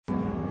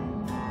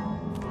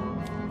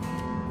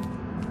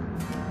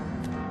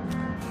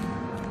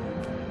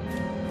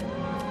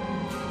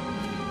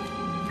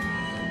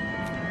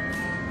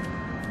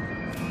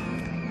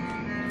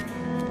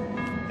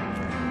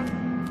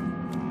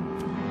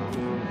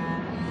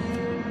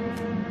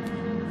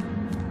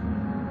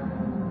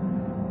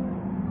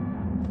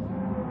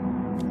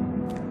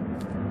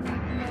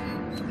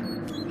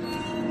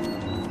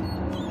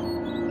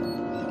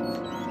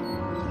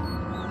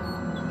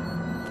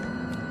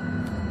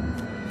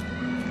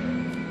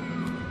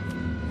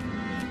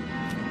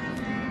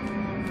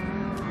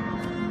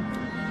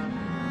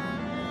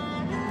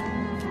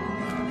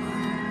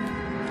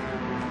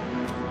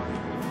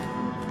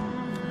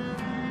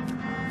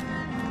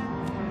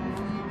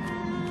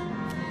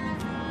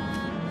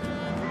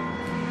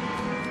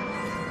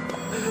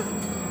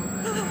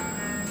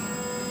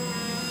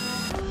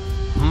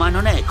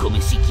non è come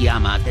si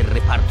chiama del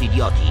reparto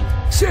idioti?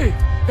 Sì,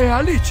 è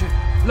Alice,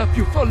 la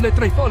più folle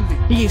tra i folli.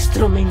 Gli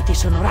strumenti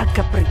sono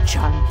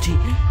raccapriccianti,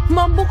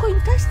 ma un buco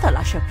in testa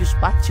lascia più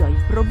spazio ai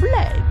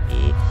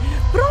problemi.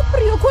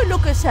 Proprio quello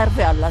che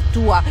serve alla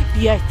tua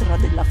pietra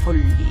della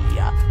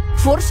follia.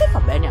 Forse va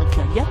bene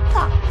anche agli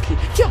attacchi.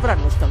 Ti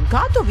avranno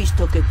stancato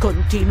visto che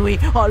continui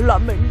a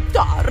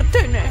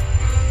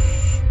lamentartene.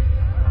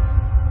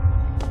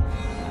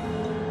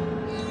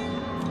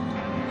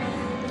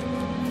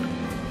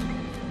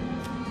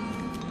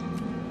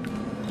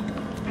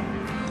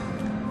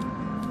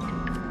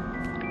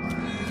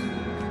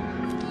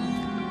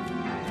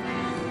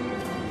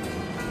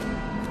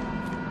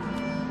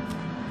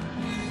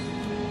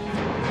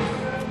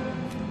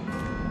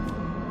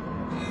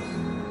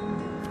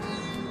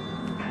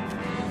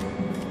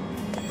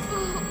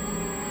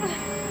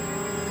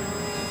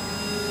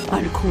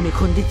 Alcune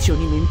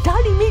condizioni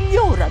mentali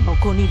migliorano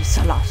con il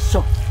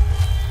salasso.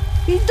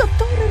 Il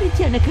dottore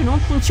ritiene che non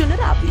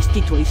funzionerà visti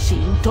i tuoi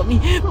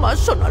sintomi, ma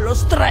sono allo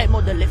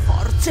stremo delle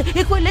forze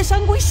e quelle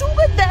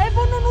sanguisughe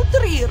devono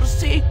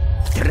nutrirsi.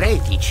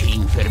 13,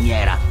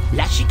 infermiera.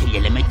 Lasci che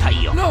gliele metta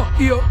io. No,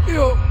 io...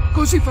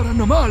 così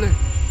faranno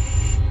male.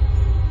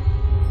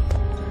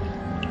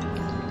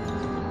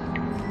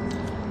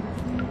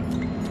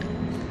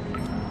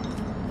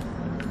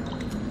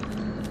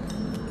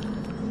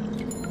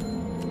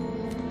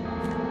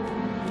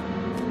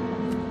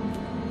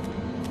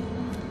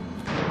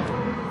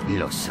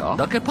 Lo so.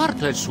 Da che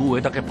parte è su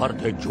e da che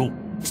parte è giù?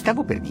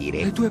 Stavo per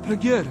dire... Le tue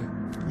preghiere.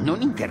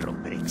 Non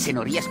interrompere, se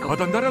non riesco... Ad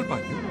andare al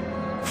bagno?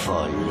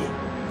 Folle.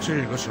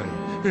 Sì, lo sai.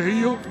 E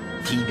io?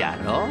 Ti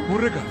darò? Un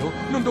regalo?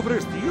 Non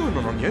dovresti, io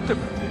non ho niente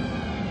per te.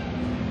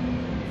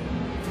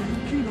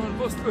 Inchino al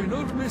vostro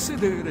enorme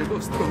sedere,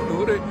 vostro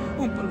onore,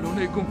 un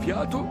pallone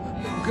gonfiato,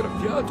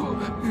 graffiato,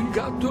 il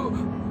gatto,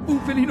 un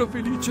felino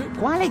felice.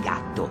 Quale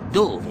gatto?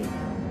 Dove?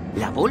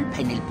 La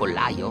volpe nel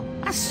pollaio?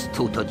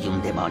 Astuto di un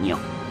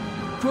demonio.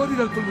 Fuori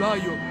dal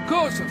pollaio.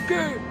 Cosa?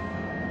 Che?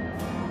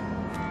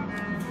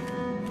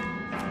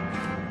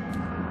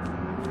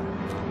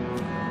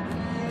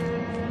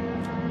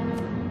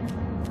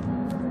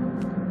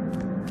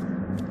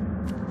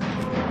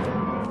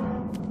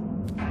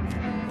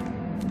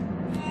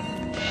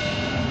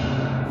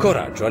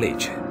 Coraggio,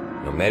 Alice.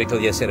 Non merito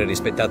di essere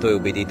rispettato e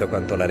ubbidito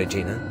quanto la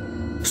regina?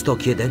 Sto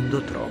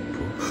chiedendo troppo.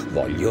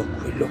 Voglio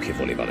quello che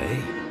voleva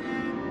lei.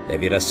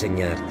 Devi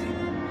rassegnarti.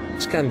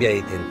 Scambia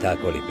i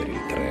tentacoli per il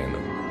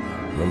treno.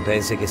 Non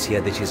pensi che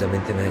sia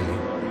decisamente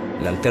meglio?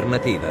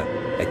 L'alternativa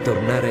è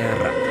tornare a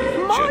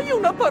Rattling. Mai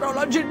una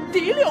parola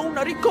gentile o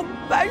una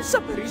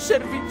ricompensa per i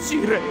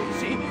servizi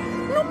resi.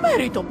 Non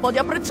merito un po' di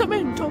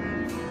apprezzamento?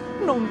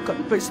 Non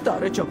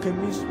calpestare ciò che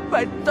mi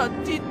spetta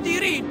di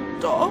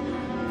diritto.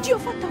 Ti ho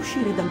fatta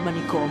uscire dal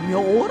manicomio,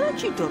 ora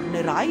ci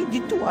tornerai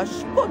di tua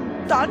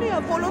spontanea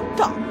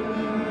volontà.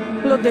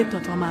 L'ho detto a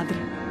tua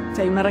madre.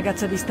 Sei una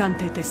ragazza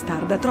distante e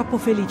testarda, troppo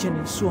felice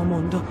nel suo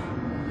mondo.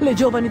 Le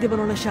giovani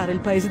devono lasciare il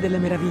paese delle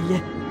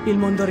meraviglie. Il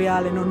mondo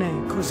reale non è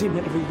così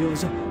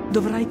meraviglioso.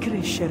 Dovrai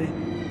crescere.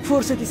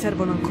 Forse ti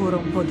servono ancora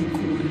un po' di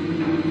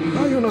cure.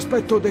 Hai un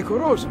aspetto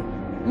decoroso,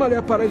 ma le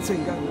apparenze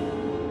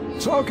ingannano.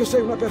 So che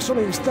sei una persona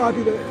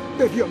instabile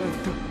e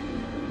violenta.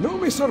 Non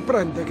mi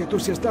sorprende che tu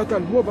sia stata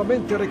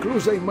nuovamente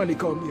reclusa in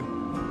manicomio.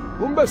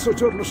 Un bel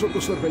soggiorno sotto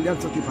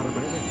sorveglianza ti farà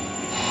bene.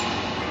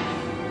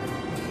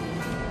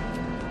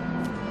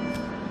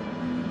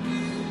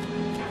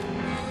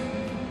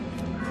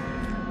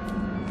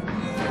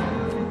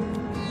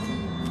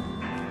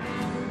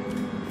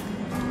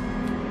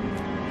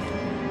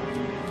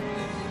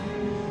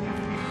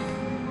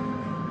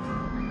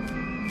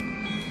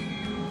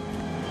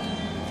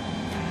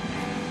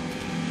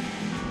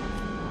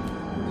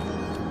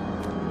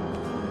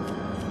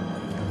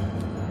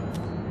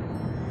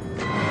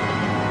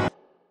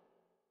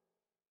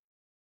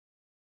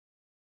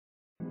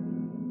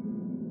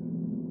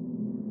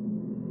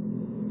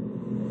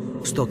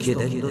 Sto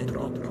chiedendo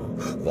troppo.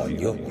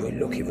 Voglio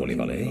quello che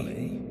voleva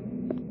lei.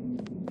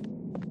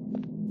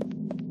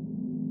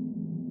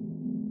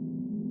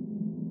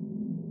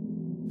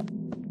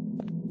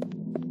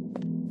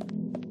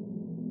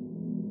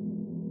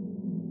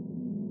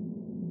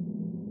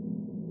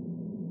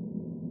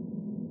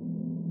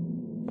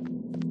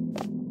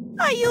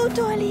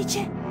 Aiuto,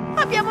 Alice!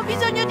 Abbiamo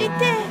bisogno di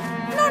te!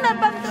 Non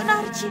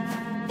abbandonarci!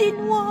 Di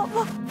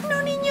nuovo!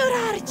 Non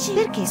ignorarci!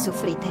 Perché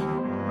soffrite?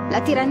 La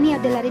tirannia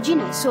della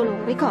regina è solo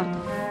un ricordo.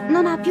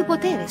 Non ha più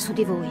potere su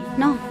di voi,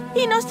 no?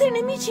 I nostri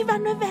nemici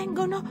vanno e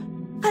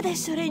vengono.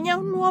 Adesso regna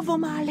un nuovo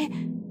male.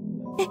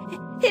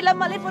 E la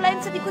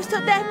malevolenza di questo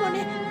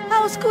demone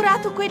ha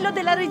oscurato quello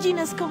della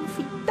regina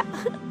sconfitta.